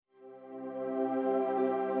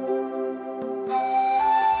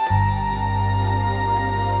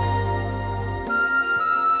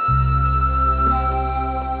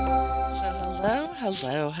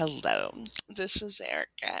Hello, hello. This is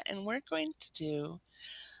Erica, and we're going to do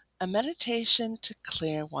a meditation to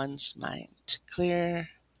clear one's mind, to clear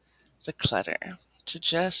the clutter, to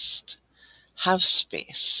just have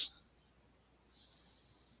space.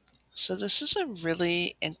 So, this is a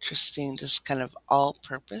really interesting, just kind of all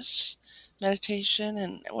purpose meditation.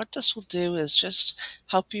 And what this will do is just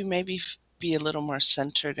help you maybe be a little more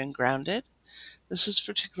centered and grounded. This is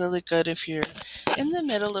particularly good if you're in the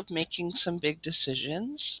middle of making some big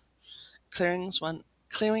decisions. Clearing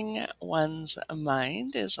one's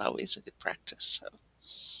mind is always a good practice.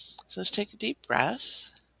 So just take a deep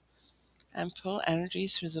breath and pull energy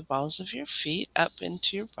through the balls of your feet up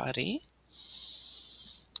into your body.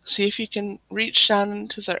 See if you can reach down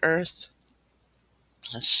into the earth,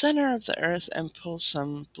 the center of the earth, and pull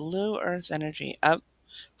some blue earth energy up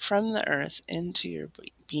from the earth into your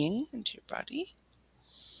being, into your body.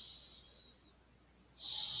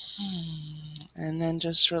 And then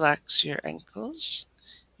just relax your ankles,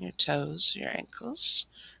 your toes, your ankles.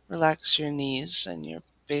 Relax your knees and your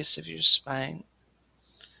base of your spine.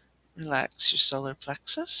 Relax your solar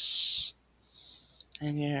plexus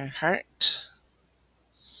and your heart.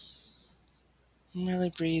 And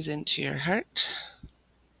really breathe into your heart.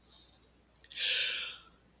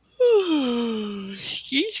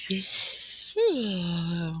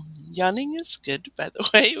 Yawning is good, by the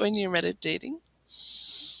way, when you're meditating.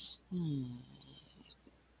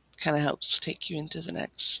 Kind of helps take you into the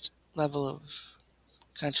next level of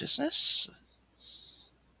consciousness.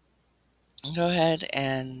 Go ahead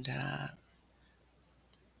and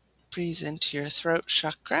breathe into your throat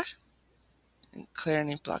chakra and clear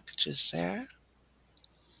any blockages there.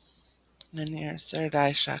 And your third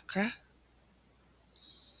eye chakra.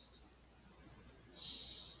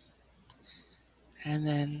 And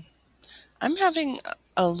then I'm having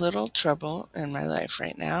a little trouble in my life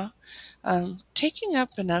right now taking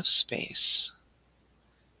up enough space.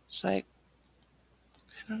 It's like,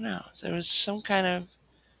 I don't know, there was some kind of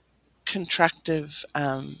contractive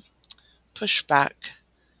pushback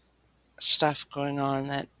stuff going on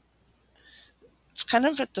that it's kind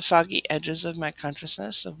of at the foggy edges of my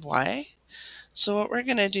consciousness of why. So what we're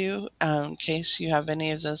going to do, in case you have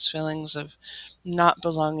any of those feelings of not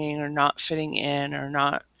belonging or not fitting in or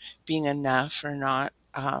not being enough or not,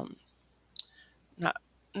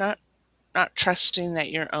 not, not trusting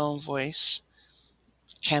that your own voice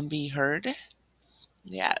can be heard.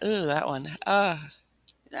 Yeah, ooh, that one. Ah,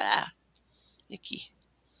 icky.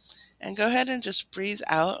 And go ahead and just breathe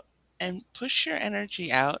out and push your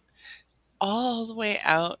energy out all the way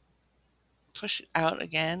out. Push it out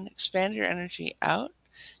again. Expand your energy out,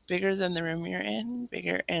 bigger than the room you're in,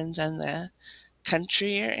 bigger and than the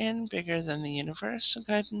country you're in, bigger than the universe. So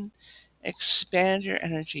go ahead and expand your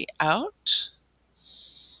energy out.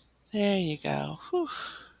 There you go. Whew.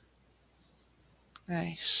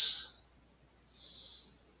 Nice.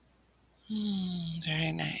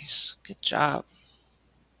 Very nice. Good job.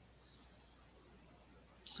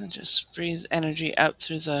 And just breathe energy up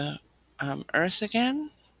through the earth again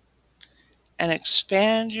and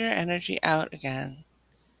expand your energy out again.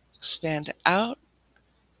 Expand out,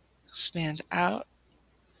 expand out.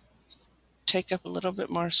 Take up a little bit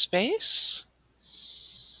more space.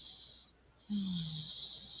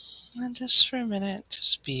 And just for a minute,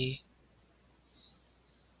 just be.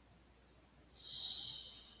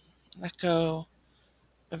 Let go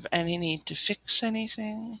of any need to fix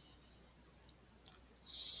anything.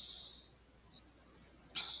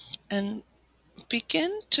 And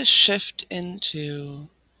begin to shift into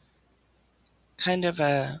kind of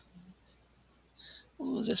a,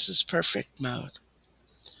 ooh, this is perfect mode.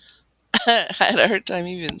 I had a hard time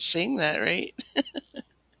even saying that, right?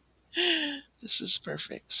 This is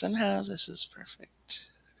perfect. Somehow this is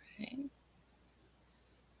perfect. Right?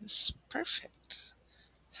 This is perfect.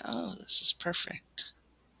 Oh, this is perfect.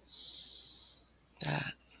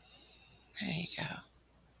 That. There you go.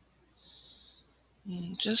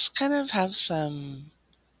 Just kind of have some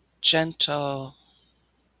gentle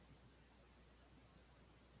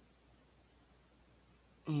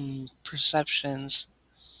perceptions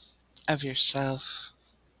of yourself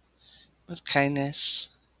with kindness.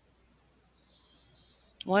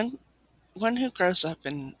 One one who grows up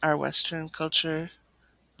in our Western culture,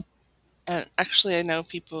 and actually I know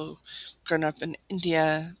people who've grown up in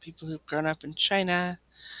India, people who've grown up in China,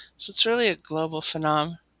 so it's really a global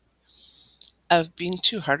phenomenon of being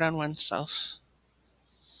too hard on oneself.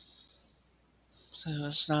 So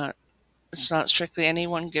it's not strictly any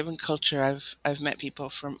one given culture. I've met people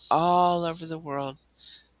from all over the world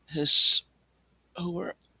who's who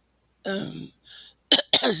were um,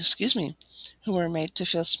 excuse me, who were made to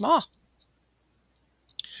feel small.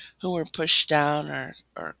 who were pushed down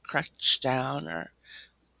or crushed down or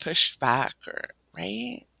pushed back or,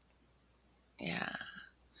 right? Yeah.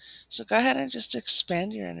 So go ahead and just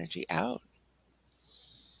expand your energy out.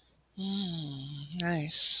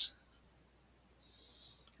 Nice.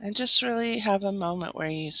 And just really have a moment where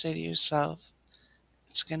you say to yourself,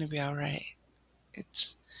 it's going to be all right.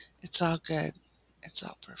 It's it's all good. It's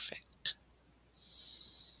all perfect.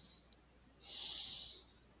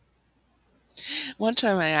 One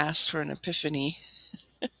time I asked for an epiphany.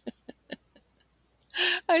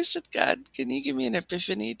 I said, God, can you give me an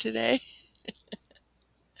epiphany today?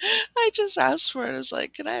 I just asked for it. I was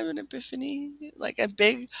like, can I have an epiphany? Like a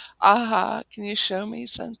big aha. Can you show me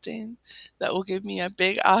something that will give me a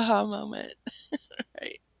big aha moment?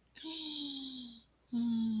 Right.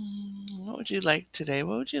 What would you like today?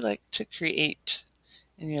 What would you like to create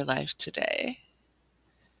in your life today?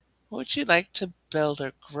 What would you like to build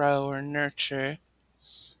or grow or nurture?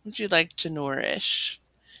 What would you like to nourish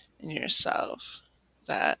in yourself?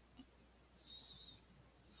 That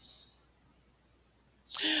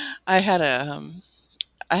I had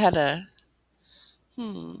I had an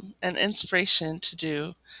inspiration to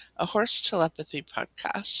do a horse telepathy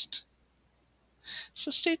podcast.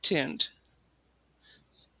 So stay tuned.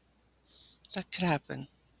 That could happen.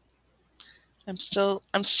 I'm still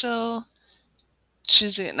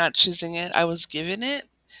choosing it, not choosing it. I was given it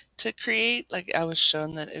to create. Like I was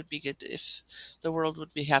shown that it would be good if the world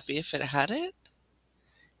would be happy if it had it.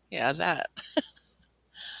 Yeah, that.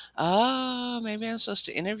 Oh, maybe I'm supposed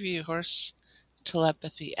to interview horse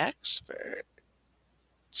telepathy experts.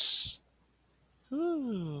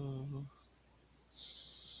 Ooh.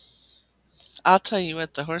 I'll tell you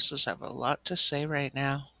what, the horses have a lot to say right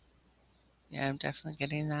now. Yeah, I'm definitely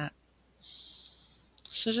getting that.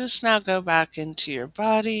 So just now go back into your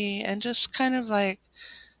body and just kind of like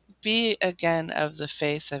be again of the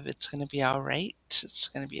faith of it's going to be all right. It's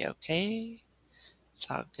going to be okay.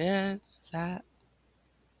 It's all good. That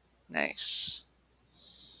nice.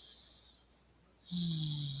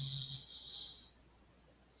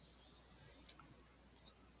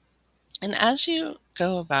 And as you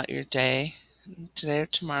go about your day, today or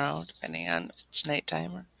tomorrow, depending on if it's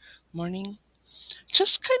nighttime or morning,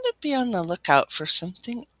 just kind of be on the lookout for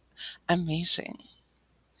something amazing.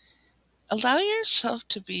 Allow yourself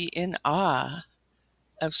to be in awe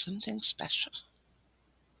of something special.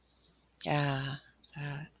 Yeah,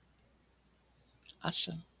 that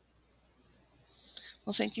awesome.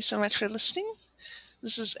 Well, thank you so much for listening.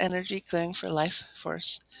 This is Energy Clearing for Life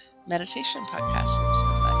Force Meditation Podcast.